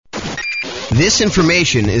This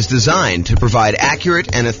information is designed to provide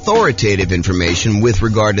accurate and authoritative information with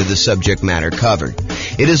regard to the subject matter covered.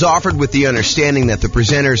 It is offered with the understanding that the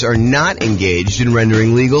presenters are not engaged in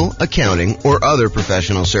rendering legal, accounting, or other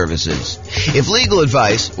professional services. If legal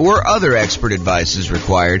advice or other expert advice is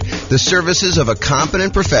required, the services of a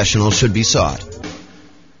competent professional should be sought.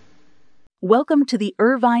 Welcome to the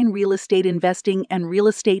Irvine Real Estate Investing and Real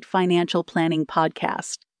Estate Financial Planning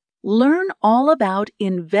Podcast. Learn all about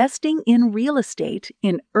investing in real estate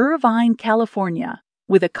in Irvine, California,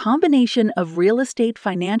 with a combination of real estate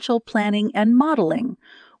financial planning and modeling,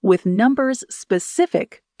 with numbers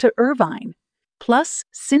specific to Irvine, plus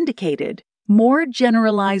syndicated, more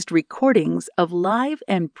generalized recordings of live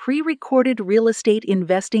and pre-recorded real estate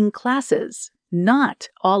investing classes, not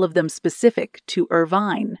all of them specific to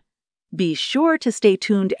Irvine. Be sure to stay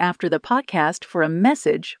tuned after the podcast for a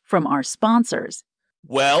message from our sponsors.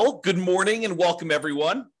 Well, good morning and welcome,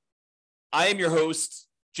 everyone. I am your host,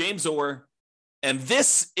 James Orr, and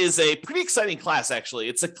this is a pretty exciting class, actually.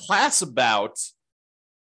 It's a class about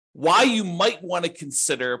why you might want to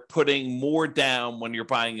consider putting more down when you're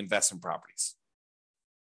buying investment properties.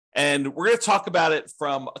 And we're going to talk about it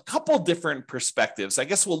from a couple different perspectives. I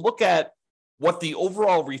guess we'll look at what the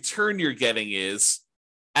overall return you're getting is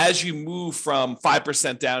as you move from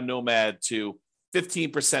 5% down Nomad to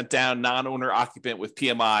 15% down non-owner occupant with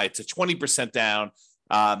PMI to 20% down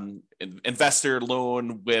investor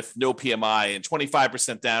loan with no PMI and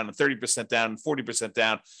 25% down and 30% down and 40%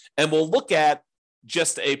 down. And we'll look at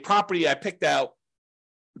just a property I picked out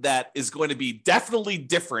that is going to be definitely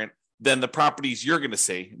different than the properties you're going to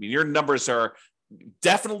see. I mean, your numbers are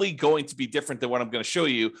definitely going to be different than what I'm going to show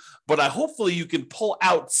you, but hopefully you can pull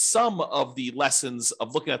out some of the lessons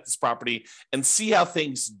of looking at this property and see how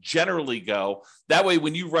things generally go. That way,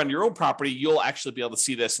 when you run your own property, you'll actually be able to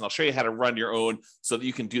see this, and I'll show you how to run your own so that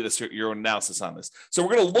you can do this, your own analysis on this. So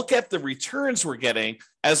we're going to look at the returns we're getting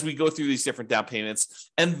as we go through these different down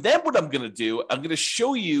payments. And then what I'm going to do, I'm going to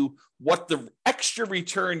show you what the extra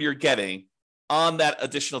return you're getting on that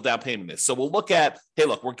additional down payment is. So we'll look at, hey,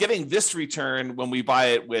 look, we're getting this return when we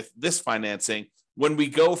buy it with this financing. When we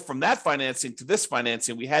go from that financing to this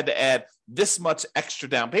financing, we had to add this much extra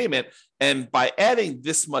down payment. And by adding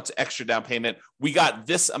this much extra down payment, we got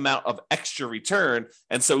this amount of extra return.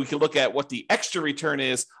 And so we can look at what the extra return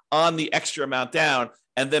is on the extra amount down,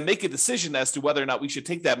 and then make a decision as to whether or not we should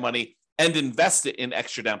take that money and invest it in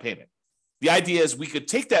extra down payment. The idea is we could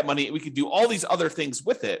take that money and we could do all these other things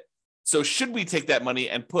with it. So should we take that money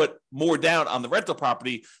and put more down on the rental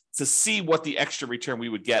property to see what the extra return we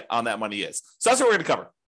would get on that money is? So that's what we're going to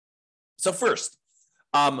cover. So first,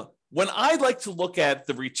 when I like to look at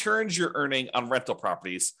the returns you're earning on rental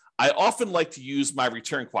properties, I often like to use my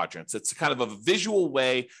return quadrants. It's kind of a visual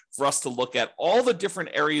way for us to look at all the different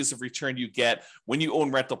areas of return you get when you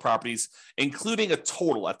own rental properties, including a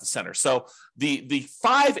total at the center. So the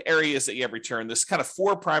 5 areas that you have return, there's kind of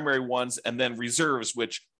 4 primary ones, and then reserves,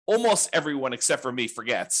 which almost everyone except for me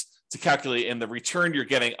forgets to calculate in the return you're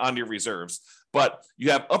getting on your reserves. But you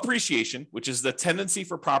have appreciation, which is the tendency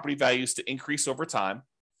for property values to increase over time.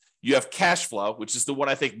 You have cash flow, which is the one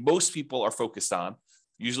I think most people are focused on.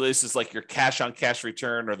 Usually this is like your cash on cash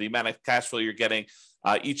return or the amount of cash flow you're getting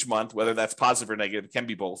each month, whether that's positive or negative. It can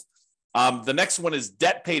be both. The next one is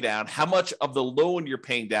debt pay down, how much of the loan you're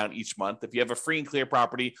paying down each month. If you have a free and clear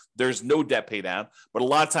property, there's no debt pay down. But a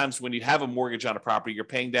lot of times when you have a mortgage on a property, you're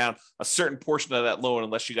paying down a certain portion of that loan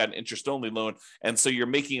unless you got an interest-only loan. And so you're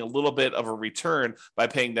making a little bit of a return by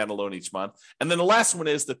paying down a loan each month. And then the last one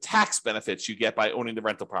is the tax benefits you get by owning the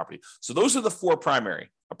rental property. So those are the 4 primary: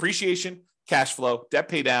 appreciation, cash flow, debt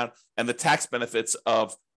pay down, and the tax benefits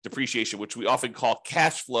of depreciation, which we often call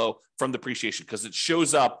cash flow from depreciation because it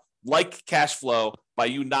shows up like cash flow by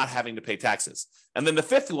you not having to pay taxes. And then the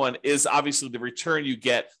 5th one is obviously the return you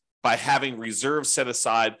get by having reserves set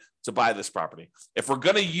aside to buy this property. If we're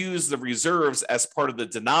going to use the reserves as part of the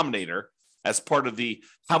denominator, as part of the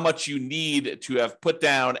how much you need to have put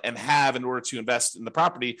down and have in order to invest in the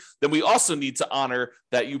property, then we also need to honor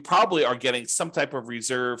that you probably are getting some type of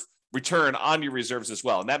reserve return on your reserves as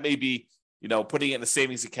well. And that may be, putting it in a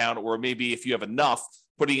savings account, or maybe if you have enough,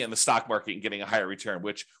 putting it in the stock market and getting a higher return,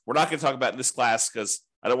 which we're not going to talk about in this class because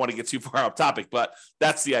I don't want to get too far off topic, but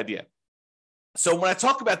that's the idea. So when I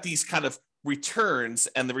talk about these kind of returns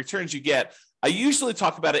and the returns you get, I usually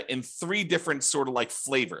talk about it in 3 different sort of like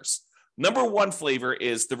flavors. Number 1 flavor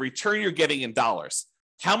is the return you're getting in dollars.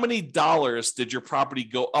 How many dollars did your property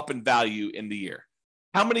go up in value in the year?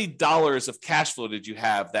 How many dollars of cash flow did you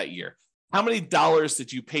have that year? how many dollars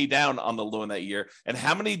did you pay down on the loan that year, and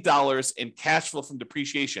how many dollars in cash flow from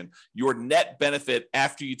depreciation, your net benefit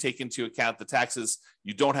after you take into account the taxes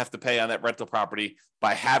you don't have to pay on that rental property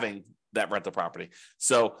by having that rental property.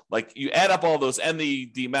 So like you add up all those and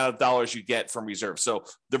the amount of dollars you get from reserves. So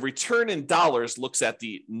the return in dollars looks at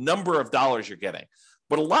the number of dollars you're getting.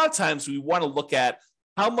 But a lot of times we want to look at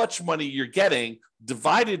how much money you're getting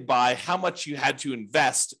divided by how much you had to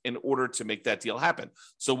invest in order to make that deal happen.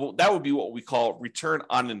 So that would be what we call return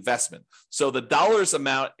on investment. So the dollars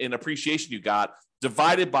amount in appreciation you got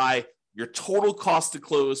divided by your total cost to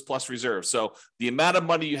close plus reserve. So the amount of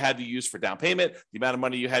money you had to use for down payment, the amount of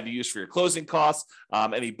money you had to use for your closing costs,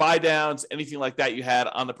 any buy downs, anything like that you had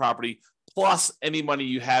on the property, plus any money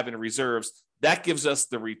you have in reserves, that gives us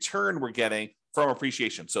the return we're getting from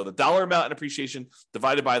appreciation. So the dollar amount in appreciation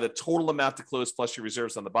divided by the total amount to close plus your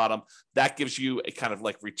reserves on the bottom, that gives you a kind of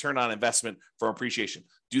like return on investment from appreciation.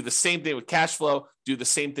 Do the same thing with cash flow, do the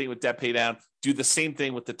same thing with debt pay down, do the same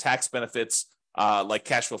thing with the tax benefits, like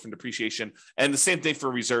cash flow from depreciation, and the same thing for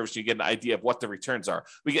reserves. You get an idea of what the returns are.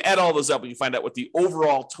 We can add all those up. We can find out what the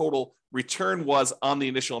overall total return was on the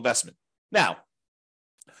initial investment. Now,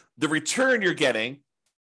 the return you're getting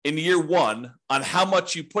in year one on how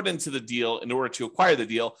much you put into the deal in order to acquire the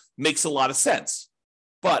deal makes a lot of sense.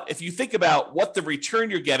 But if you think about what the return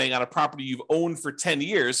you're getting on a property you've owned for 10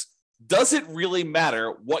 years, does it really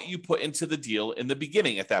matter what you put into the deal in the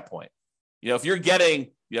beginning at that point? If you're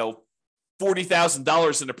getting,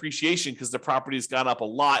 $40,000 in appreciation because the property has gone up a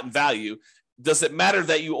lot in value, does it matter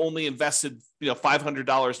that you only invested,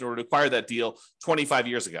 $500 in order to acquire that deal 25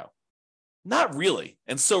 years ago? Not really.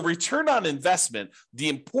 And so return on investment, the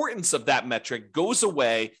importance of that metric goes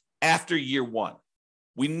away after year one.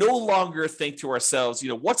 We no longer think to ourselves,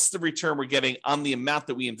 what's the return we're getting on the amount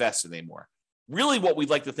that we invested anymore? Really what we'd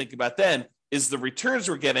like to think about then is the returns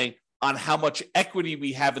we're getting on how much equity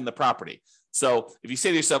we have in the property. So if you say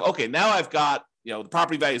to yourself, okay, now I've got, the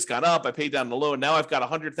property value has gone up, I paid down the loan, now I've got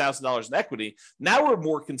 $100,000 in equity. Now we're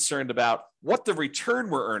more concerned about what the return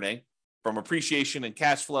we're earning from appreciation and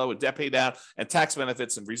cash flow and debt pay down and tax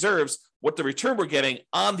benefits and reserves, what the return we're getting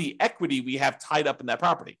on the equity we have tied up in that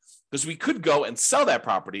property. Because we could go and sell that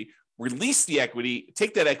property, release the equity,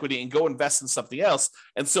 take that equity and go invest in something else.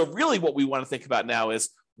 And so really what we want to think about now is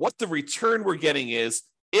what the return we're getting is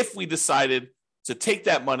if we decided to take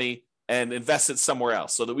that money and invest it somewhere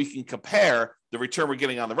else so that we can compare the return we're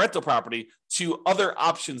getting on the rental property to other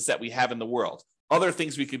options that we have in the world. Other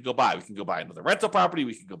things we could go buy. We can go buy another rental property.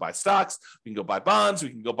 We can go buy stocks. We can go buy bonds. We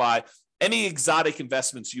can go buy any exotic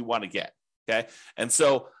investments you want to get. Okay. And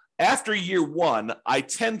so after year one, I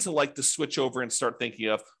tend to like to switch over and start thinking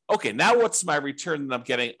of, okay, now what's my return that I'm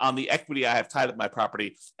getting on the equity I have tied up in my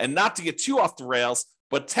property? And not to get too off the rails,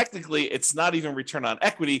 but technically it's not even return on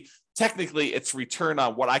equity. Technically it's return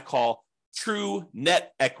on what I call true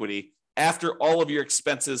net equity after all of your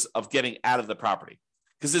expenses of getting out of the property.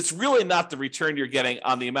 Because it's really not the return you're getting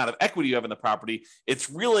on the amount of equity you have in the property. It's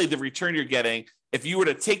really the return you're getting if you were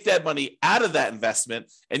to take that money out of that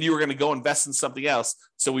investment and you were going to go invest in something else.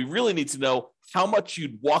 So we really need to know how much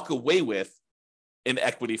you'd walk away with in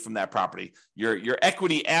equity from that property. Your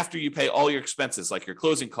equity after you pay all your expenses, like your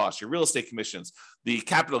closing costs, your real estate commissions, the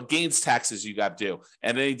capital gains taxes you got due,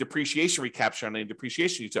 and any depreciation recapture on any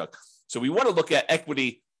depreciation you took. So we want to look at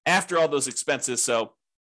equity after all those expenses. So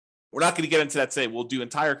we're not going to get into that today. We'll do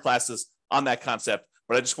entire classes on that concept,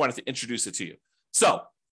 but I just wanted to introduce it to you. So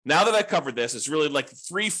now that I covered this, it's really like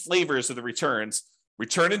three flavors of the returns: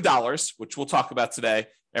 return in dollars, which we'll talk about today,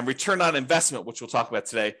 and return on investment, which we'll talk about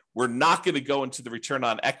today. We're not going to go into the return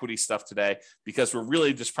on equity stuff today because we're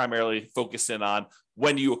really just primarily focusing on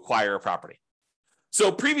when you acquire a property.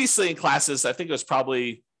 So previously in classes, I think it was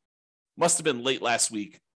must have been late last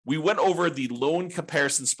week, we went over the loan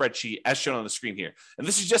comparison spreadsheet as shown on the screen here. And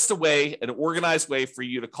this is just an organized way for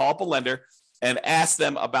you to call up a lender and ask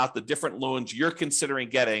them about the different loans you're considering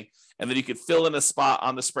getting. And then you could fill in a spot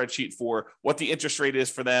on the spreadsheet for what the interest rate is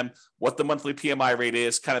for them, what the monthly PMI rate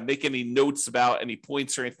is, kind of make any notes about any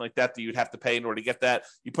points or anything like that you'd have to pay in order to get that.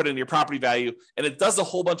 You put in your property value, and it does a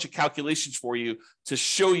whole bunch of calculations for you to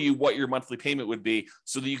show you what your monthly payment would be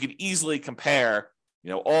so that you can easily compare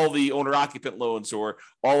all the owner-occupant loans or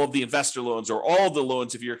all of the investor loans or all of the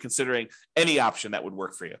loans if you're considering any option that would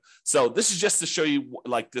work for you. So this is just to show you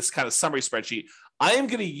like this kind of summary spreadsheet. I am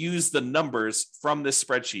going to use the numbers from this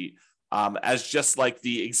spreadsheet as just like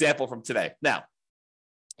the example from today. Now,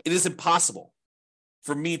 it is impossible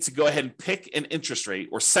for me to go ahead and pick an interest rate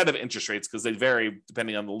or set of interest rates because they vary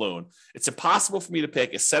depending on the loan. It's impossible for me to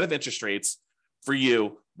pick a set of interest rates for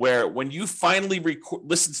you where when you finally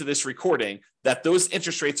listen to this recording, that those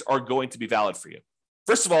interest rates are going to be valid for you.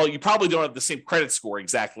 First of all, you probably don't have the same credit score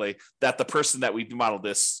exactly that the person that we modeled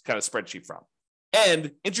this kind of spreadsheet from.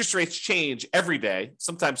 And interest rates change every day,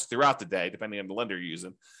 sometimes throughout the day, depending on the lender you're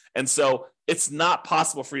using. And so it's not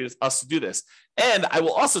possible for us to do this. And I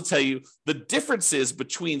will also tell you the differences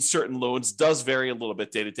between certain loans does vary a little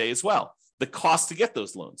bit day to day as well. The cost to get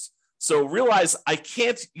those loans. So realize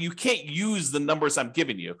you can't use the numbers I'm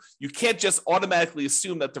giving you. You can't just automatically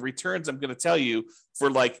assume that the returns I'm going to tell you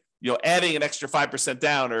for adding an extra 5%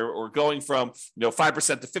 down or going from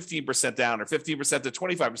 5% to 15% down or 15% to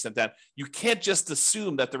 25% down. You can't just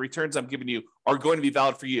assume that the returns I'm giving you are going to be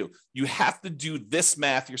valid for you. You have to do this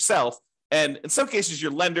math yourself. And in some cases,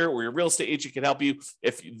 your lender or your real estate agent can help you.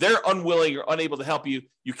 If they're unwilling or unable to help you,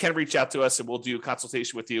 you can reach out to us and we'll do a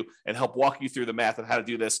consultation with you and help walk you through the math on how to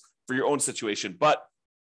do this for your own situation. But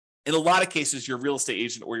in a lot of cases, your real estate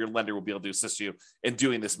agent or your lender will be able to assist you in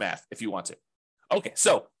doing this math if you want to. Okay,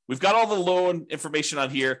 so we've got all the loan information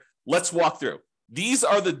on here. Let's walk through. These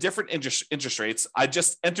are the different interest rates. I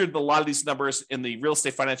just entered a lot of these numbers in the Real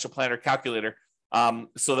Estate Financial Planner calculator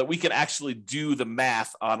so that we can actually do the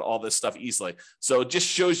math on all this stuff easily. So it just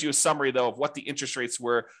shows you a summary, though, of what the interest rates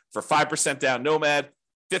were for 5% down Nomad,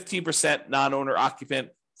 15% non-owner occupant,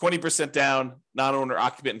 20% down non-owner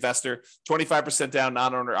occupant investor, 25% down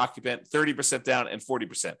non-owner occupant, 30% down, and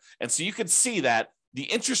 40%. And so you can see that the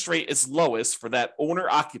interest rate is lowest for that owner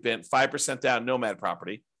occupant 5% down Nomad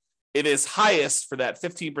property. It is highest for that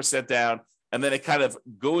 15% down, and then it kind of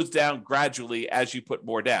goes down gradually as you put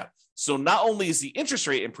more down. So not only is the interest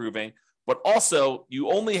rate improving, but also you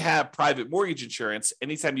only have private mortgage insurance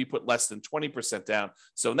anytime you put less than 20% down.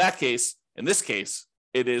 So in this case,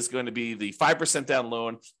 it is going to be the 5% down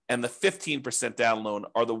loan and the 15% down loan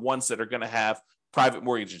are the ones that are going to have private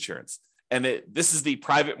mortgage insurance. And this is the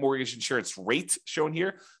private mortgage insurance rate shown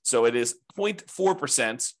here. So it is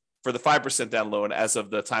 0.4% for the 5% down loan as of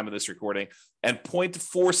the time of this recording and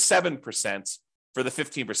 0.47% for the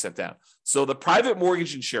 15% down. So the private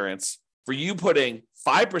mortgage insurance for you putting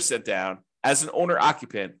 5% down as an owner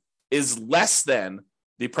occupant is less than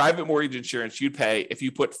the private mortgage insurance you'd pay if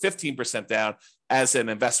you put 15% down as an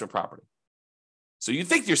investment property. So you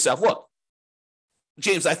think to yourself, look,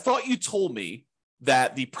 James, I thought you told me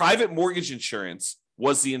that the private mortgage insurance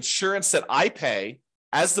was the insurance that I pay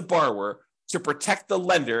as the borrower to protect the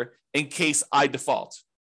lender in case I default.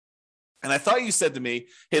 And I thought you said to me,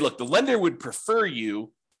 hey, look, the lender would prefer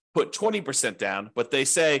you put 20% down, but they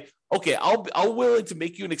say, okay, I'll willing to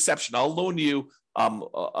make you an exception. I'll loan you,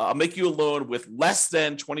 I'll make you a loan with less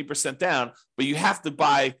than 20% down, but you have to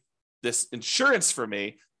buy this insurance for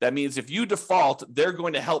me. That means if you default, they're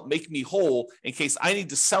going to help make me whole in case I need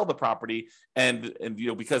to sell the property and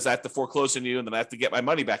because I have to foreclose on you and then I have to get my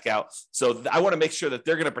money back out. So I want to make sure that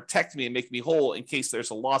they're going to protect me and make me whole in case there's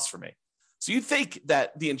a loss for me. So you think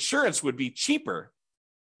that the insurance would be cheaper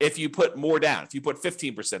if you put more down, if you put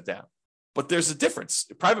 15% down. But there's a difference.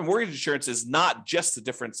 Private mortgage insurance is not just the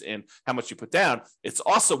difference in how much you put down. It's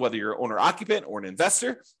also whether you're an owner-occupant or an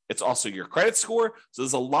investor. It's also your credit score. So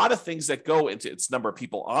there's a lot of things that go into its number of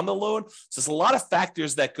people on the loan. So there's a lot of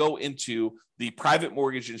factors that go into the private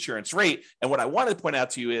mortgage insurance rate. And what I wanted to point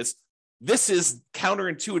out to you is this is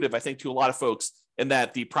counterintuitive, I think, to a lot of folks in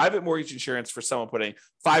that the private mortgage insurance for someone putting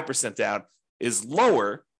 5% down is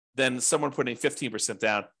lower than someone putting 15%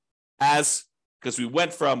 down because we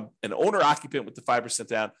went from an owner occupant with the 5%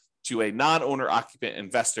 down to a non-owner occupant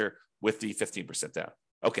investor with the 15% down.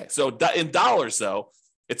 Okay, so in dollars, though,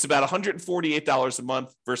 it's about $148 a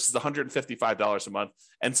month versus $155 a month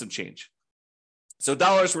and some change. So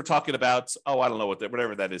dollars, we're talking about, I don't know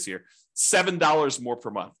whatever that is here, $7 more per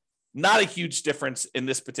month. Not a huge difference in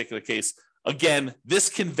this particular case. Again, this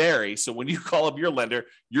can vary. So when you call up your lender,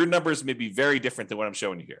 your numbers may be very different than what I'm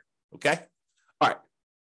showing you here. Okay? All right.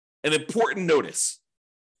 An important notice.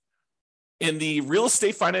 In the Real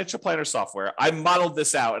Estate Financial Planner software, I modeled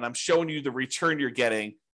this out and I'm showing you the return you're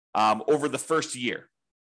getting over the first year.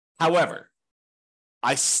 However,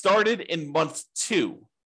 I started in month 2.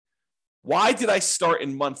 Why did I start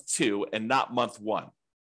in month 2 and not month 1?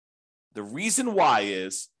 The reason why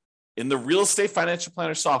is in the Real Estate Financial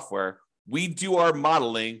Planner software, we do our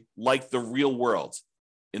modeling like the real world.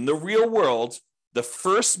 In the real world, the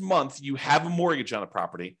first month you have a mortgage on a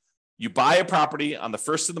property, you buy a property on the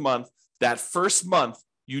first of the month, that first month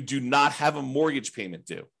you do not have a mortgage payment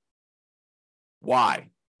due. Why?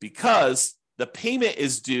 Because the payment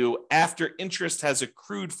is due after interest has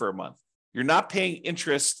accrued for a month. You're not paying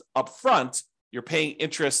interest up front, you're paying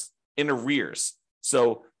interest in arrears.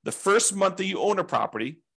 So the first month that you own a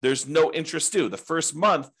property, there's no interest due. The first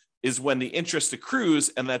month is when the interest accrues,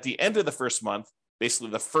 and at the end of the first month,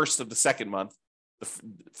 basically the first of the second month, the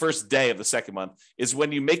first day of the second month, is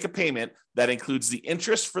when you make a payment that includes the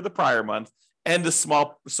interest for the prior month and the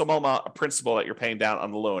small amount of principal that you're paying down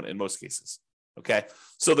on the loan in most cases. Okay.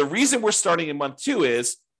 So the reason we're starting in month 2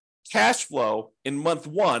 is cash flow in month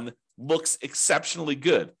 1 looks exceptionally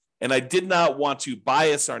good. And I did not want to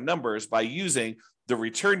bias our numbers by using the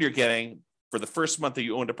return you're getting for the first month that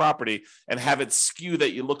you owned a property and have it skew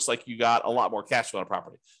that it looks like you got a lot more cash flow on a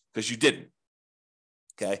property, because you didn't.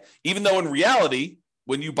 Okay. Even though in reality,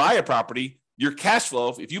 when you buy a property, your cash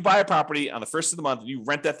flow, if you buy a property on the first of the month and you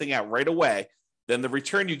rent that thing out right away, then the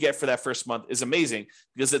return you get for that first month is amazing,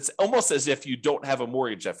 because it's almost as if you don't have a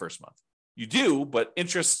mortgage that first month. You do, but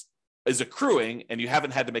interest is accruing and you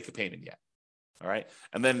haven't had to make a payment yet. All right.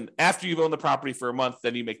 And then after you've owned the property for a month,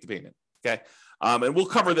 then you make the payment. Okay. And we'll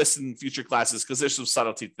cover this in future classes because there's some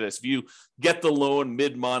subtlety to this. If you get the loan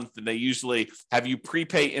mid-month and they usually have you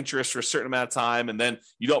prepay interest for a certain amount of time, and then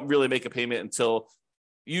you don't really make a payment until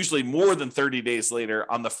usually more than 30 days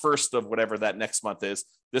later on the first of whatever that next month is.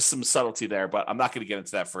 There's some subtlety there, but I'm not going to get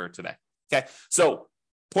into that for today. Okay. So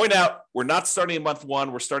point out, we're not starting in month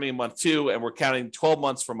 1, we're starting in month 2, and we're counting 12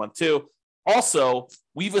 months from month 2. Also,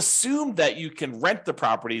 we've assumed that you can rent the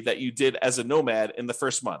property that you did as a nomad in the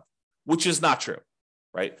first month, which is not true,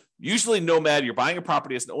 right? Usually nomad, you're buying a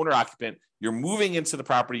property as an owner occupant, you're moving into the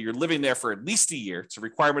property, you're living there for at least a year. It's a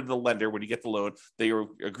requirement of the lender when you get the loan that you're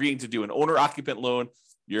agreeing to do an owner occupant loan.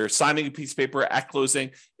 You're signing a piece of paper at closing.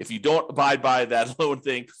 If you don't abide by that loan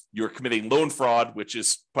thing, you're committing loan fraud, which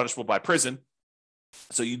is punishable by prison.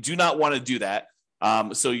 So you do not want to do that.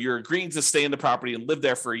 So you're agreeing to stay in the property and live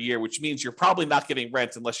there for a year, which means you're probably not getting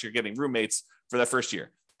rent unless you're getting roommates for that first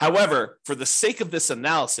year. However, for the sake of this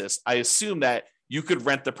analysis, I assume that you could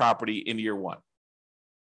rent the property in year 1.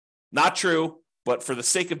 Not true, but for the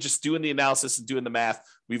sake of just doing the analysis and doing the math,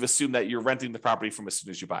 we've assumed that you're renting the property from as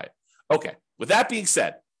soon as you buy it. Okay, with that being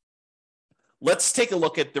said, let's take a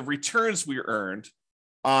look at the returns we earned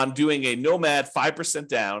on doing a nomad 5%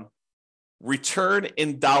 down return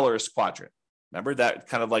in dollars quadrant. Remember that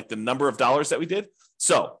kind of like the number of dollars that we did?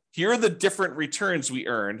 So here are the different returns we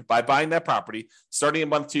earned by buying that property, starting in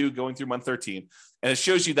month 2, going through month 13. And it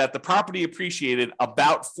shows you that the property appreciated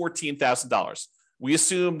about $14,000. We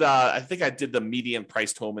assumed, I think I did the median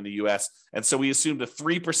priced home in the US. And so we assumed a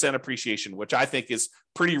 3% appreciation, which I think is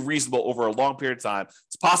pretty reasonable over a long period of time.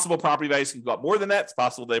 It's possible property values can go up more than that. It's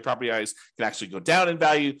possible that property values can actually go down in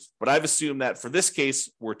value. But I've assumed that for this case,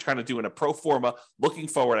 we're trying to do in a pro forma looking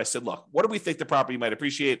forward. I said, look, what do we think the property might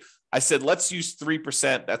appreciate? I said, let's use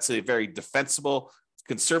 3%. That's a very defensible,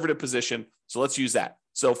 conservative position. So let's use that.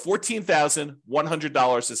 So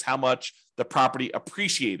 $14,100 is how much the property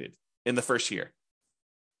appreciated in the first year.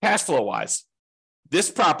 Cash flow wise, this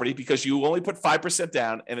property, because you only put 5%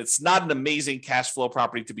 down and it's not an amazing cash flow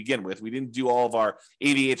property to begin with. We didn't do all of our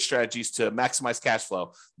 88 strategies to maximize cash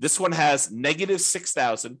flow. This one has negative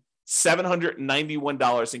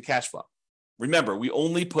 $6,791 in cash flow. Remember, we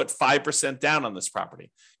only put 5% down on this property.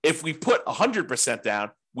 If we put 100% down,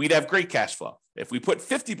 we'd have great cash flow. If we put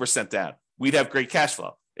 50% down, we'd have great cash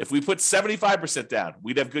flow. If we put 75% down,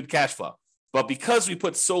 we'd have good cash flow. But because we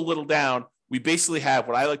put so little down, we basically have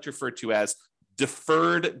what I like to refer to as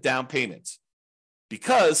deferred down payments,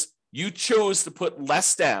 because you chose to put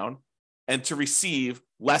less down and to receive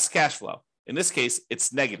less cash flow. In this case,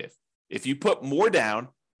 it's negative. If you put more down,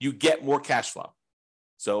 you get more cash flow.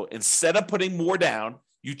 So instead of putting more down,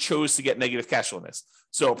 you chose to get negative cash flow in this.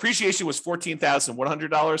 So appreciation was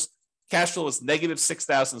 $14,100. Cash flow was negative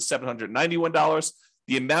 $6,791.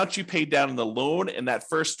 The amount you paid down in the loan in that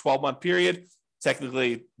first 12-month period,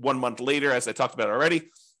 technically 1 month later, as I talked about already,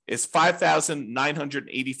 is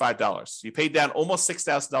 $5,985. So you paid down almost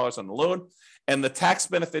 $6,000 on the loan, and the tax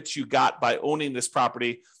benefits you got by owning this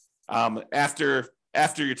property after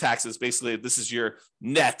your taxes, basically this is your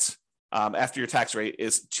net after your tax rate,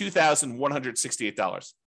 is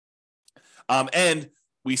 $2,168. And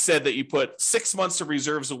we said that you put 6 months of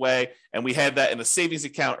reserves away, and we had that in a savings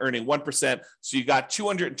account earning 1%. So you got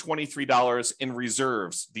 $223 in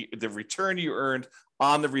reserves, the return you earned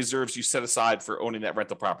on the reserves you set aside for owning that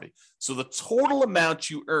rental property. So the total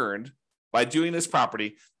amount you earned by doing this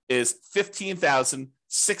property is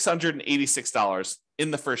 $15,686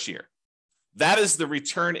 in the first year. That is the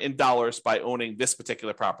return in dollars by owning this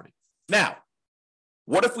particular property. Now,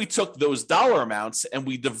 what if we took those dollar amounts and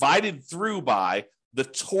we divided through by the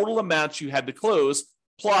total amount you had to close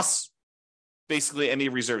plus basically any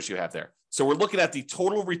reserves you have there? So we're looking at the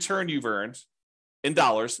total return you've earned in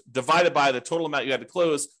dollars divided by the total amount you had to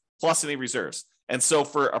close plus any reserves. And so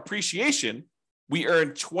for appreciation, we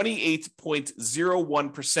earned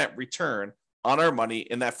 28.01% return on our money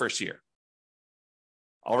in that first year.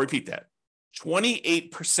 I'll repeat that.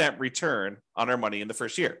 28% return on our money in the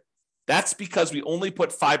first year. That's because we only put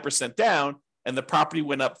 5% down and the property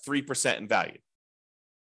went up 3% in value.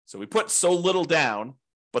 So we put so little down,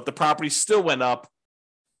 but the property still went up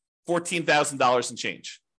 $14,000 and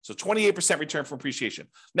change. So 28% return from appreciation.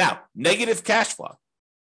 Now, negative cash flow.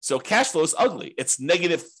 So cash flow is ugly. It's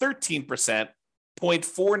negative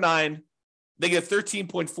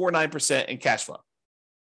 13.49% in cash flow.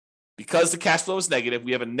 Because the cash flow is negative,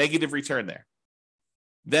 we have a negative return there.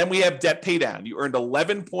 Then we have debt pay down. You earned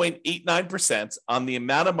 11.89% on the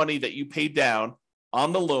amount of money that you paid down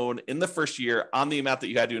on the loan in the first year on the amount that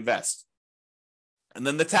you had to invest. And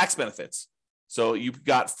then the tax benefits. So you've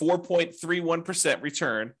got 4.31%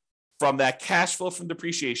 return from that cash flow from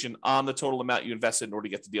depreciation on the total amount you invested in order to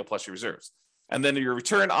get the deal plus your reserves. And then your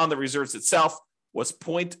return on the reserves itself was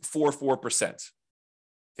 0.44%.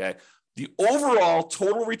 Okay. The overall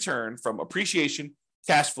total return from appreciation,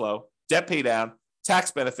 cash flow, debt pay down,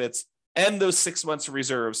 tax benefits, and those 6 months of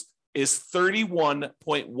reserves is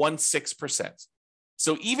 31.16%.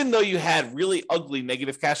 So even though you had really ugly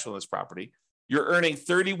negative cash flow in this property, you're earning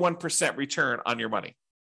 31% return on your money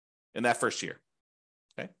in that first year.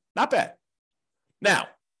 Okay, not bad. Now,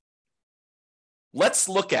 let's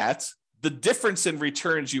look at the difference in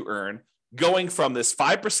returns you earn going from this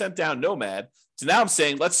 5% down nomad to now I'm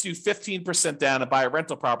saying, let's do 15% down and buy a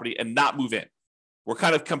rental property and not move in. We're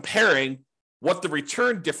kind of comparing what the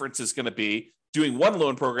return difference is going to be doing one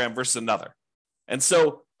loan program versus another. And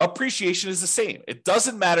so appreciation is the same. It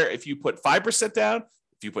doesn't matter if you put 5% down,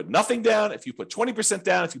 if you put nothing down, if you put 20%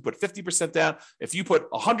 down, if you put 50% down, if you put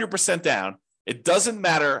 100% down, it doesn't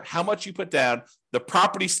matter how much you put down. The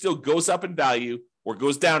property still goes up in value or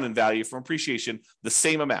goes down in value from appreciation the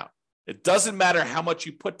same amount. It doesn't matter how much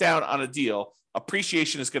you put down on a deal.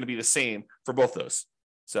 Appreciation is going to be the same for both those.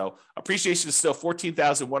 So appreciation is still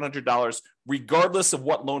 $14,100 regardless of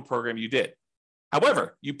what loan program you did.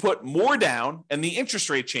 However, you put more down and the interest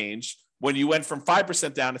rate changed when you went from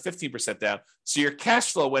 5% down to 15% down. So your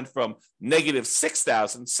cash flow went from negative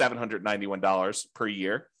 $6,791 per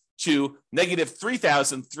year to negative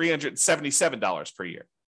 $3,377 per year.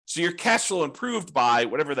 So your cash flow improved by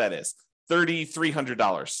whatever that is,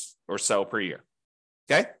 $3,300 or so per year.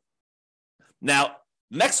 Okay. Now,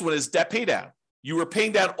 next one is debt pay down. You were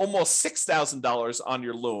paying down almost $6,000 on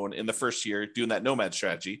your loan in the first year doing that nomad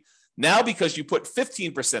strategy. Now, because you put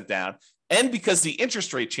 15% down and because the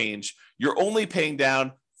interest rate changed, you're only paying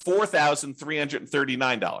down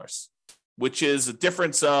 $4,339, which is a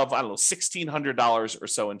difference of, $1,600 or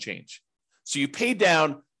so in change. So you pay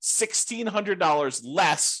down $1,600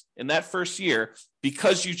 less in that first year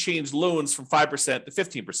because you changed loans from 5% to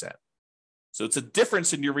 15%. So it's a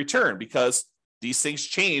difference in your return because these things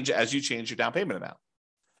change as you change your down payment amount.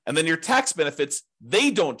 And then your tax benefits, they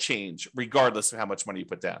don't change regardless of how much money you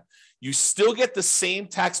put down. You still get the same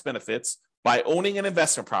tax benefits by owning an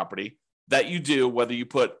investment property that you do, whether you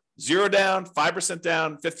put 0 down, 5%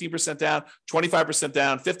 down, 15% down, 25%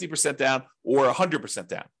 down, 50% down, or 100%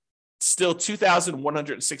 down. Still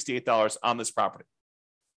 $2,168 on this property.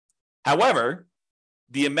 However,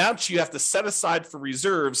 the amount you have to set aside for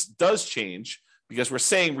reserves does change because we're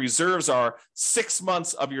saying reserves are 6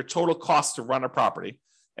 months of your total cost to run a property.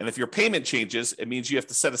 And if your payment changes, it means you have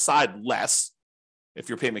to set aside less if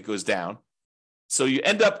your payment goes down. So you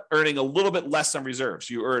end up earning a little bit less on reserves.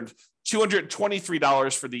 You earned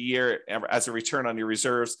 $223 for the year as a return on your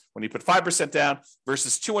reserves when you put 5% down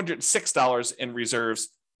versus $206 in reserves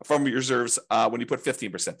from your reserves when you put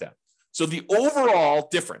 15% down. So the overall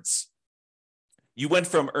difference, you went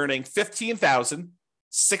from earning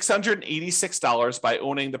 $15,686 by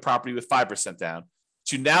owning the property with 5% down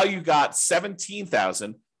to now you got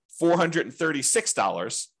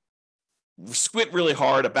 $17,436. Squint really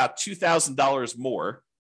hard, about $2,000 more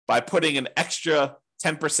by putting an extra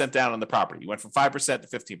 10% down on the property. You went from 5% to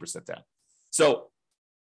 15% down. So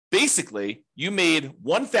basically, you made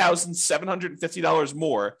 $1,750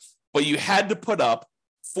 more, but you had to put up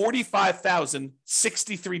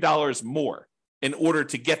 $45,063 more in order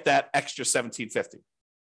to get that extra $1,750.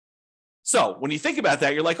 So when you think about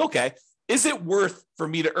that, you're like, okay, is it worth for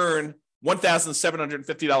me to earn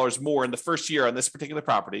 $1,750 more in the first year on this particular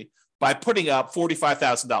property by putting up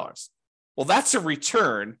 $45,000? Well, that's a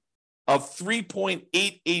return of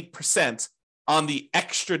 3.88% on the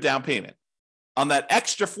extra down payment. On that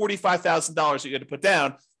extra $45,000 that you had to put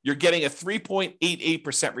down, you're getting a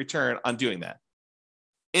 3.88% return on doing that.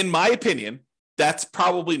 In my opinion, that's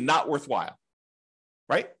probably not worthwhile,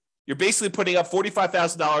 right? You're basically putting up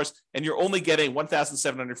 $45,000 and you're only getting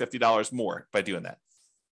 $1,750 more by doing that.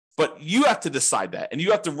 But you have to decide that, and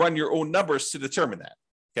you have to run your own numbers to determine that.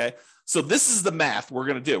 Okay. So this is the math we're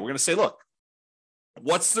going to do. We're going to say, look,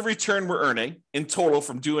 what's the return we're earning in total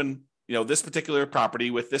from doing, this particular property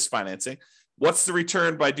with this financing? What's the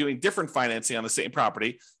return by doing different financing on the same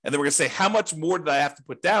property? And then we're going to say, how much more did I have to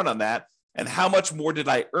put down on that? And how much more did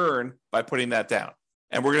I earn by putting that down?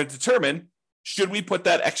 And we're going to determine, should we put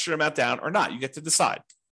that extra amount down or not? You get to decide.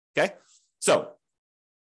 Okay. So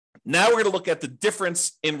now we're going to look at the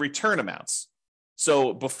difference in return amounts.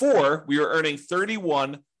 So before, we were earning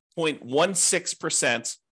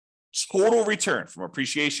 31.16% total return from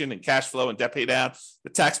appreciation and cash flow and debt pay down,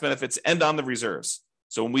 the tax benefits, and on the reserves.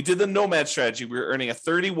 So when we did the Nomad strategy, we were earning a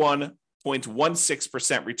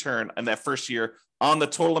 31.16% return on that first year on the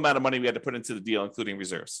total amount of money we had to put into the deal, including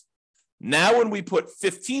reserves. Now, when we put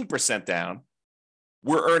 15% down,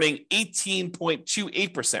 we're earning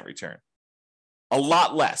 18.28% return. A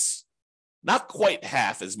lot less. Not quite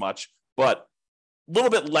half as much, but a little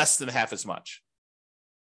bit less than half as much.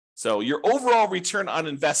 So your overall return on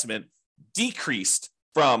investment decreased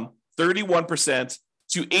from 31%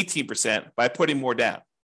 to 18% by putting more down.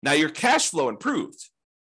 Now your cash flow improved,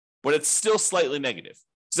 but it's still slightly negative.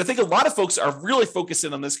 Because I think a lot of folks are really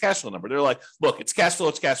focusing on this cash flow number. They're like, look, it's cash flow,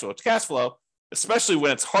 it's cash flow, it's cash flow, especially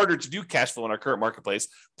when it's harder to do cash flow in our current marketplace.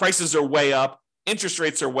 Prices are way up, interest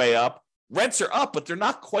rates are way up, rents are up, but they're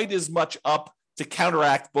not quite as much up to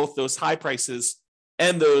counteract both those high prices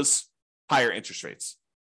and those higher interest rates.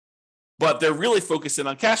 But they're really focusing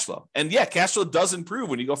on cash flow. And yeah, cash flow does improve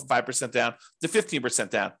when you go from 5% down to 15%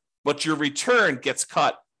 down, but your return gets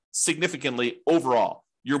cut significantly overall.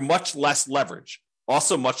 You're much less leverage,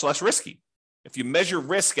 also much less risky. If you measure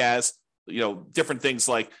risk as, different things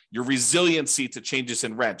like your resiliency to changes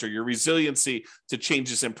in rent, or your resiliency to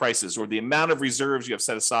changes in prices, or the amount of reserves you have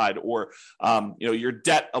set aside, or your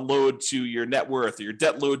debt load to your net worth, or your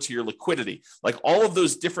debt load to your liquidity, like all of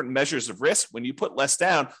those different measures of risk, when you put less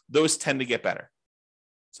down, those tend to get better.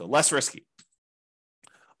 So less risky.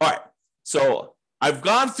 All right. So I've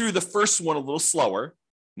gone through the first one a little slower.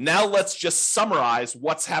 Now let's just summarize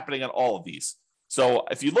what's happening on all of these. So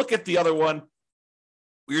if you look at the other one,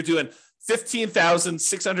 we were doing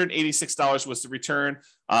 $15,686 was the return.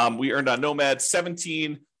 We earned on Nomad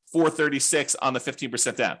 $17,436 on the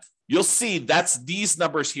 15% down. You'll see that's these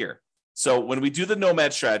numbers here. So when we do the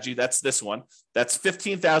Nomad strategy, that's this one. That's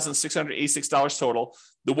 $15,686 total.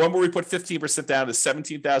 The one where we put 15% down is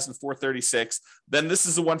 $17,436. Then this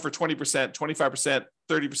is the one for 20%, 25%,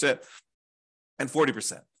 30%, and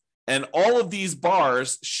 40%. And all of these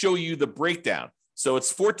bars show you the breakdown. So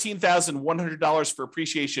it's $14,100 for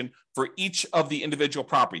appreciation for each of the individual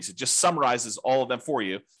properties. It just summarizes all of them for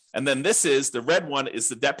you. And then this is, the red one is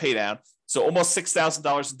the debt pay down. So almost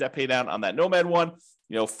 $6,000 in debt pay down on that Nomad one,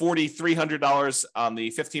 $4,300 on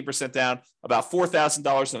the 15% down, about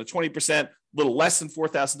 $4,000 on the 20%, a little less than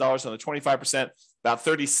 $4,000 on the 25%, about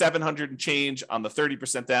 $3,700 and change on the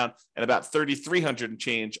 30% down, and about $3,300 and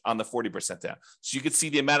change on the 40% down. So you can see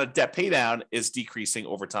the amount of debt pay down is decreasing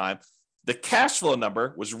over time. The cash flow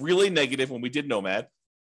number was really negative when we did Nomad,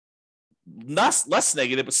 not less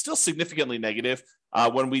negative, but still significantly negative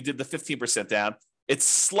when we did the 15% down. It's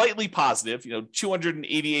slightly positive,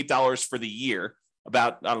 $288 for the year,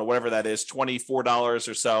 about, I don't know, whatever that is, $24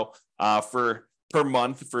 or so per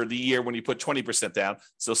month for the year when you put 20% down.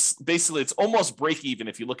 So basically it's almost break even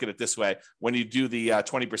if you look at it this way when you do the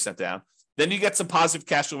 20% down. Then you get some positive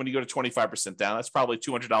cash flow when you go to 25% down. That's probably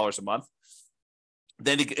 $200 a month.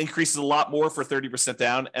 Then it increases a lot more for 30%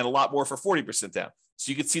 down and a lot more for 40% down. So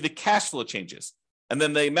you can see the cash flow changes. And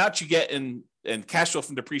then the amount you get in cash flow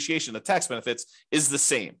from depreciation, the tax benefits, is the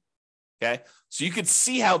same. Okay. So you can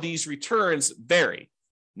see how these returns vary.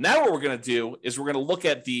 Now what we're going to do is we're going to look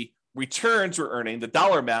at the returns we're earning, the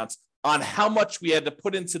dollar amounts, on how much we had to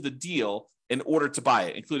put into the deal in order to buy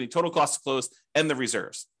it, including total cost to close and the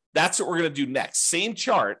reserves. That's what we're going to do next. Same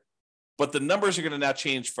chart, but the numbers are going to now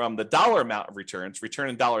change from the dollar amount of returns, return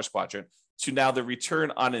in dollars quadrant, to now the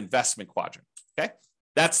return on investment quadrant. Okay,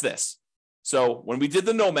 that's this. So when we did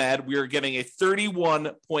the Nomad, we were getting a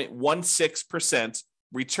 31.16%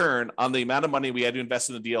 return on the amount of money we had to invest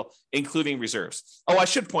in the deal, including reserves. Oh, I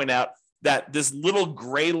should point out that this little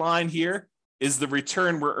gray line here is the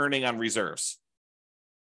return we're earning on reserves.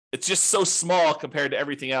 It's just so small compared to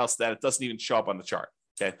everything else that it doesn't even show up on the chart.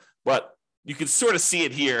 Okay, but you can sort of see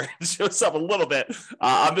it here. It shows up a little bit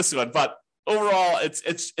on this one, but overall,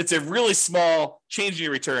 it's a really small change in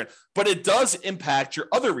your return, but it does impact your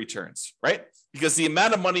other returns, right? Because the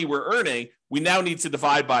amount of money we're earning, we now need to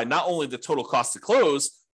divide by not only the total cost to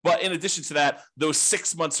close, But in addition to that, those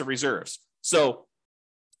 6 months of reserves. So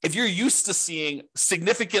if you're used to seeing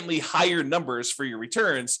significantly higher numbers for your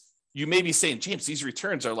returns, you may be saying, James, these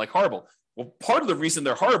returns are like horrible. Well, part of the reason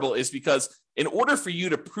they're horrible is because in order for you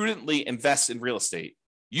to prudently invest in real estate,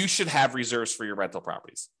 you should have reserves for your rental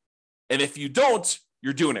properties. And if you don't,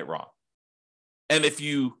 you're doing it wrong. And if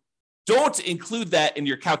you don't include that in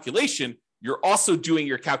your calculation, you're also doing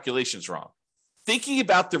your calculations wrong. Thinking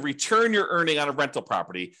about the return you're earning on a rental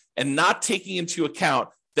property and not taking into account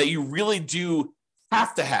that you really do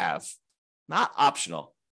have to have, not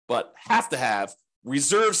optional, but have to have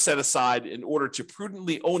reserves set aside in order to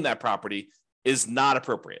prudently own that property is not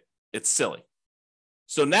appropriate. It's silly.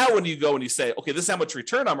 So now when you go and you say, okay, this is how much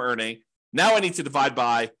return I'm earning, now I need to divide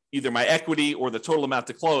by either my equity or the total amount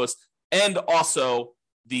to close, and also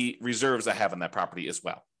the reserves I have on that property as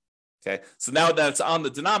well. Okay, so now that it's on the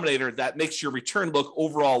denominator, that makes your return look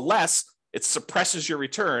overall less. It suppresses your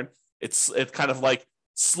return. It kind of like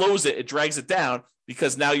slows it. It drags it down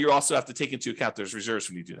because now you also have to take into account those reserves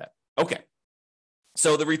when you do that. Okay,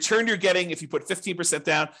 so the return you're getting if you put 15%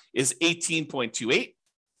 down is 18.28.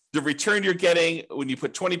 The return you're getting when you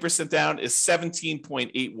put 20% down is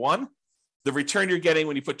 17.81. The return you're getting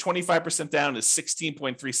when you put 25% down is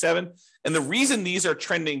 16.37. And the reason these are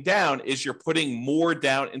trending down is you're putting more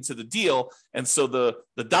down into the deal. And so the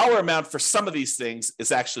dollar amount for some of these things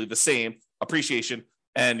is actually the same, appreciation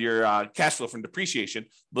and your cash flow from depreciation.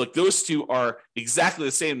 Look, those two are exactly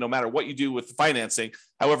the same no matter what you do with the financing.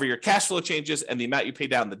 However, your cash flow changes and the amount you pay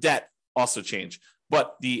down the debt also change.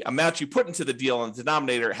 But the amount you put into the deal on the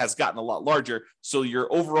denominator has gotten a lot larger. So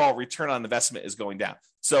your overall return on investment is going down.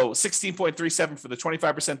 So 16.37 for the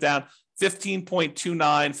 25% down,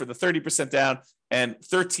 15.29 for the 30% down, and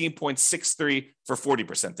 13.63 for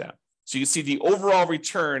 40% down. So you can see the overall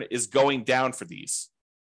return is going down for these.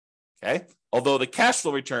 Okay. Although the cash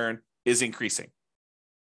flow return is increasing.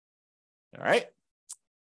 All right.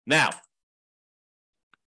 Now,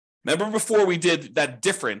 remember before we did that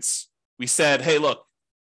difference, we said, hey, look,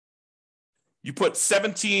 you put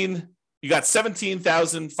you got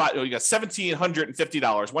 $1,750,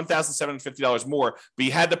 $1,750 more, but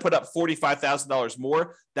you had to put up $45,000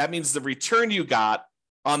 more. That means the return you got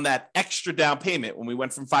on that extra down payment when we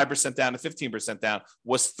went from 5% down to 15% down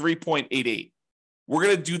was 3.88. We're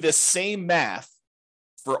going to do this same math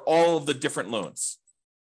for all of the different loans.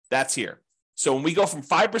 That's here. So when we go from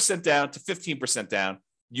 5% down to 15% down,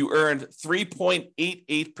 you earned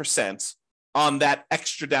 3.88% on that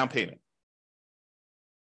extra down payment.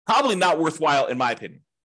 Probably not worthwhile, in my opinion.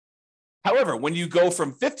 However, when you go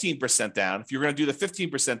from 15% down, if you're going to do the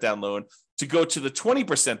 15% down loan to go to the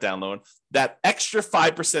 20% down loan, that extra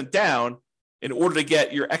 5% down, in order to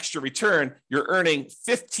get your extra return, you're earning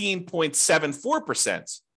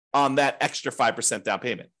 15.74% on that extra 5% down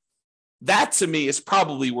payment. That to me is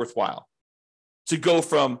probably worthwhile. To come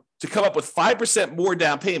up with 5% more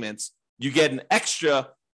down payments, you get an extra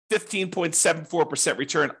 15.74%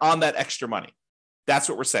 return on that extra money. That's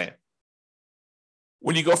what we're saying.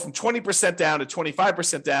 When you go from 20% down to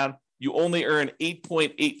 25% down, you only earn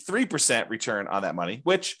 8.83% return on that money,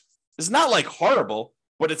 which is not like horrible,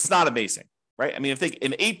 but it's not amazing, right? I mean, I think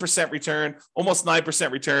an 8% return, almost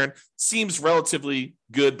 9% return seems relatively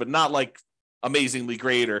good, but not like amazingly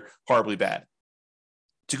great or horribly bad.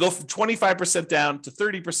 To go from 25% down to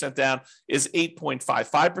 30% down is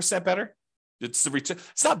 8.55% better. It's the return.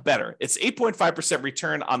 It's not better. It's 8.5%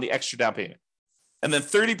 return on the extra down payment. And then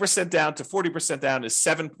 30% down to 40% down is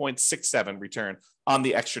 7.67 return on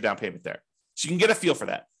the extra down payment there. So you can get a feel for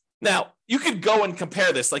that. Now, you could go and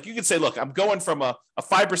compare this. Like you could say, look, I'm going from a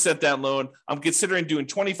 5% down loan. I'm considering doing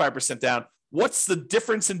 25% down. What's the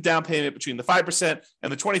difference in down payment between the 5%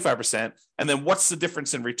 and the 25%? And then what's the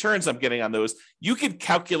difference in returns I'm getting on those? You could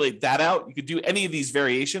calculate that out. You could do any of these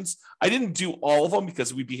variations. I didn't do all of them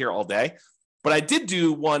because we'd be here all day. But I did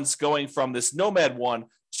do ones going from this Nomad one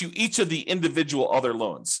to each of the individual other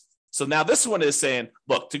loans. So now this one is saying,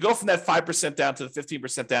 look, to go from that 5% down to the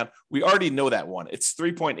 15% down, we already know that one. It's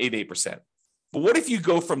 3.88%. But what if you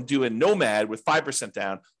go from doing Nomad with 5%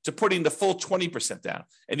 down to putting the full 20% down?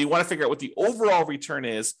 And you want to figure out what the overall return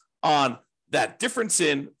is on that difference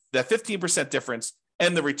in that 15% difference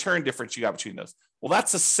and the return difference you got between those. Well,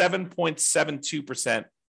 that's a 7.72%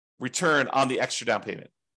 return on the extra down payment.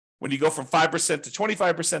 When you go from 5% to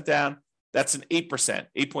 25% down, that's an 8%,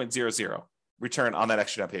 return on that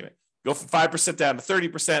extra down payment. Go from 5% down to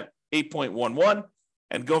 30%, 8.11,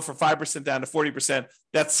 and go from 5% down to 40%,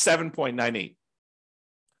 that's 7.98.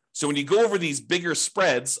 So when you go over these bigger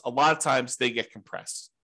spreads, a lot of times they get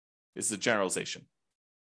compressed, is the generalization.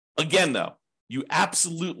 Again, though, you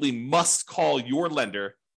absolutely must call your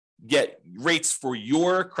lender get rates for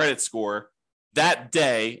your credit score that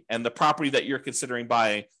day and the property that you're considering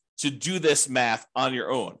buying to do this math on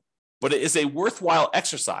your own. But it is a worthwhile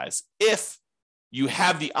exercise if you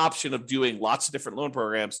have the option of doing lots of different loan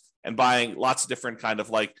programs and buying lots of different kind of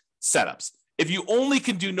like setups. If you only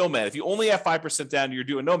can do Nomad, if you only have 5% down, you're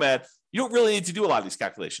doing Nomad, you don't really need to do a lot of these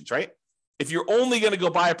calculations, right? If you're only going to go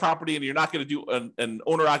buy a property and you're not going to do an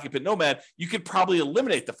owner-occupant Nomad, you could probably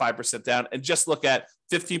eliminate the 5% down and just look at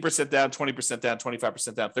 15% down, 20% down,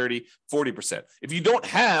 25% down, 30, 40%. If you don't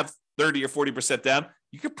have 30 or 40% down,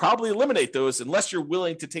 you could probably eliminate those unless you're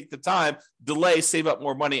willing to take the time, delay, save up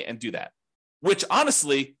more money, and do that, which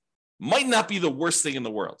honestly might not be the worst thing in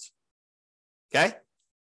the world. Okay?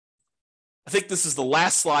 I think this is the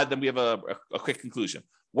last slide, then we have a quick conclusion.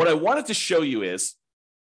 What I wanted to show you is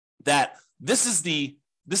that this is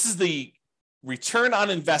the return on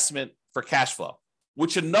investment for cash flow,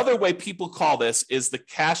 which another way people call this is the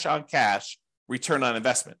cash on cash return on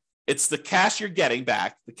investment. It's the cash you're getting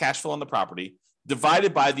back, the cash flow on the property,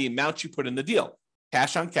 divided by the amount you put in the deal.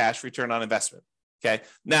 Cash on cash return on investment. Okay.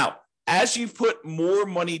 Now, as you put more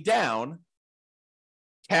money down,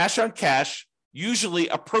 cash on cash usually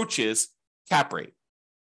approaches cap rate.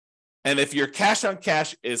 And if your cash on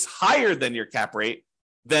cash is higher than your cap rate,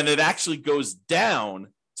 then it actually goes down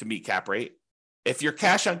to meet cap rate. If your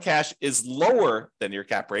cash on cash is lower than your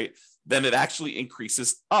cap rate, then it actually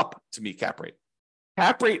increases up to meet cap rate.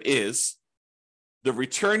 Cap rate is the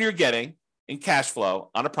return you're getting in cash flow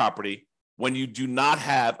on a property when you do not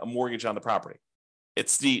have a mortgage on the property.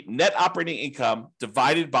 It's the net operating income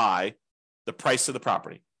divided by the price of the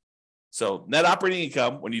property. So net operating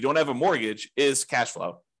income, when you don't have a mortgage, is cash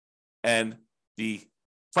flow. And the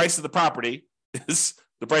price of the property is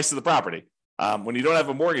the price of the property. When you don't have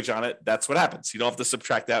a mortgage on it, that's what happens. You don't have to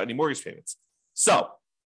subtract out any mortgage payments. So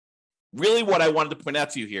really what I wanted to point out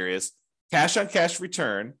to you here is cash on cash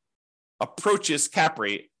return approaches cap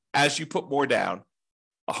rate as you put more down.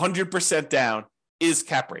 100% down is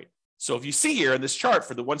cap rate. So if you see here in this chart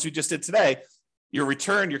for the ones we just did today, your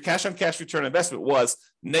return, your cash on cash return on investment was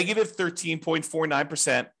negative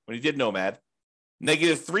 13.49% when you did Nomad,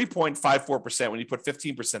 negative 3.54% when you put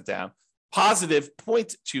 15% down, positive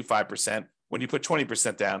 0.25% when you put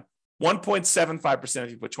 20% down, 1.75%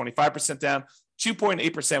 if you put 25% down,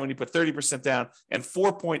 2.8% when you put 30% down, and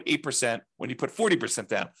 4.8% when you put 40%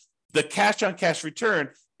 down. The cash on cash return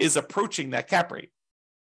is approaching that cap rate.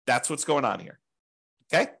 That's what's going on here.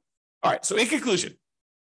 Okay? All right. So in conclusion,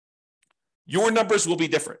 your numbers will be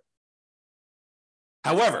different.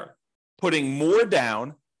 However, putting more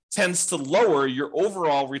down tends to lower your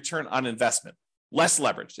overall return on investment. Less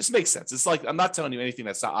leverage. This makes sense. It's like I'm not telling you anything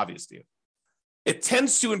that's not obvious to you. It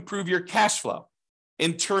tends to improve your cash flow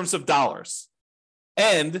in terms of dollars.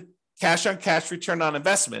 And cash on cash return on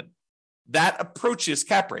investment, that approaches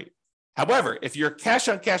cap rate. However, if your cash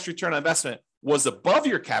on cash return on investment was above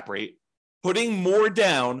your cap rate, putting more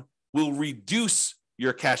down will reduce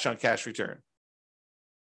your cash on cash return.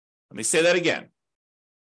 Let me say that again.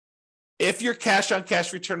 If your cash on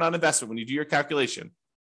cash return on investment, when you do your calculation,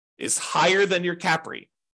 is higher than your cap rate,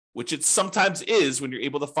 which it sometimes is when you're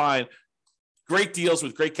able to find great deals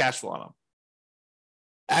with great cash flow on them.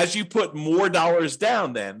 As you put more dollars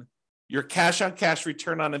down, then your cash on cash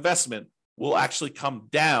return on investment will actually come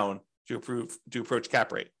down to approach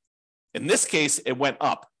cap rate. In this case, it went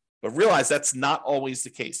up, but realize that's not always the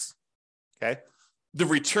case. Okay. The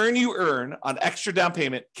return you earn on extra down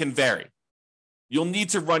payment can vary. You'll need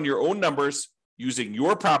to run your own numbers using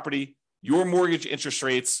your property, your mortgage interest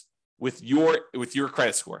rates with your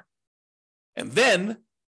credit score. And then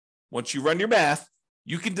once you run your math,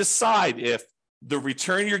 you can decide if the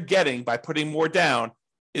return you're getting by putting more down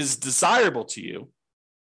is desirable to you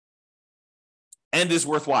and is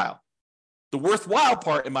worthwhile. The worthwhile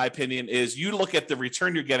part, in my opinion, is you look at the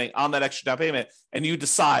return you're getting on that extra down payment and you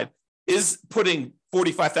decide, is putting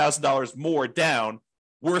 $45,000 more down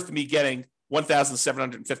worth me getting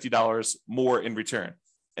 $1,750 more in return?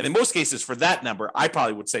 And in most cases, for that number, I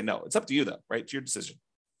probably would say no. It's up to you, though, right? It's your decision.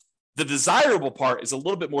 The desirable part is a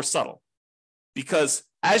little bit more subtle because,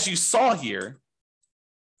 as you saw here,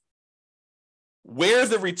 where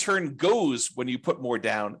the return goes when you put more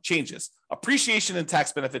down changes. Appreciation and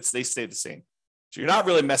tax benefits, they stay the same. So you're not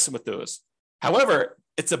really messing with those. However,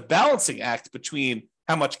 it's a balancing act between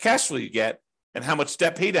how much cash flow you get and how much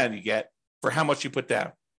debt pay down you get for how much you put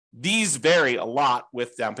down. These vary a lot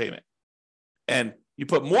with down payment. And you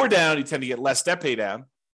put more down, you tend to get less debt pay down,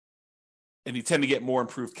 and you tend to get more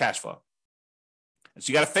improved cash flow. And so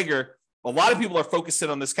you got to figure, a lot of people are focusing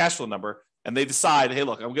on this cash flow number. and they decide, hey,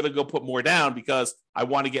 look, I'm going to go put more down because I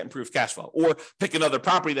want to get improved cash flow, or pick another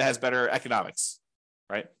property that has better economics,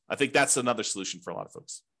 right? I think that's another solution for a lot of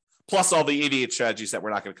folks. Plus all the 88 strategies that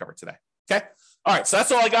we're not going to cover today. Okay. All right. So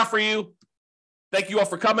that's all I got for you. Thank you all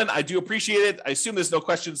for coming. I do appreciate it. I assume there's no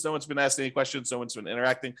questions. No one's been asking any questions. No one's been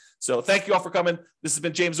interacting. So thank you all for coming. This has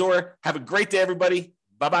been James Orr. Have a great day, everybody.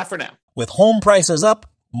 Bye-bye for now. With home prices up,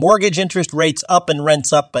 mortgage interest rates up, and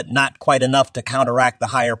rents up, but not quite enough to counteract the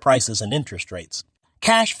higher prices and interest rates,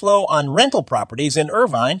 cash flow on rental properties in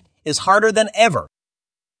Irvine is harder than ever.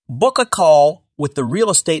 Book a call with the Real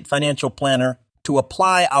Estate Financial Planner to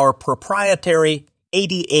apply our proprietary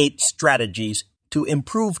 88 strategies to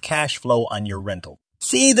improve cash flow on your rental.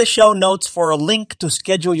 See the show notes for a link to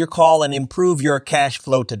schedule your call and improve your cash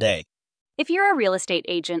flow today. If you're a real estate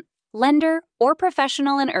agent, lender, or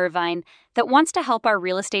professional in Irvine that wants to help our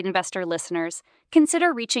real estate investor listeners,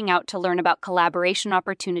 consider reaching out to learn about collaboration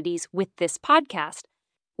opportunities with this podcast.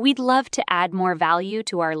 We'd love to add more value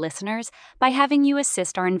to our listeners by having you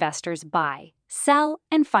assist our investors buy, sell,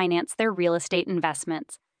 and finance their real estate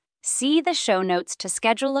investments. See the show notes to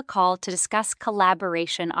schedule a call to discuss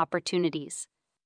collaboration opportunities.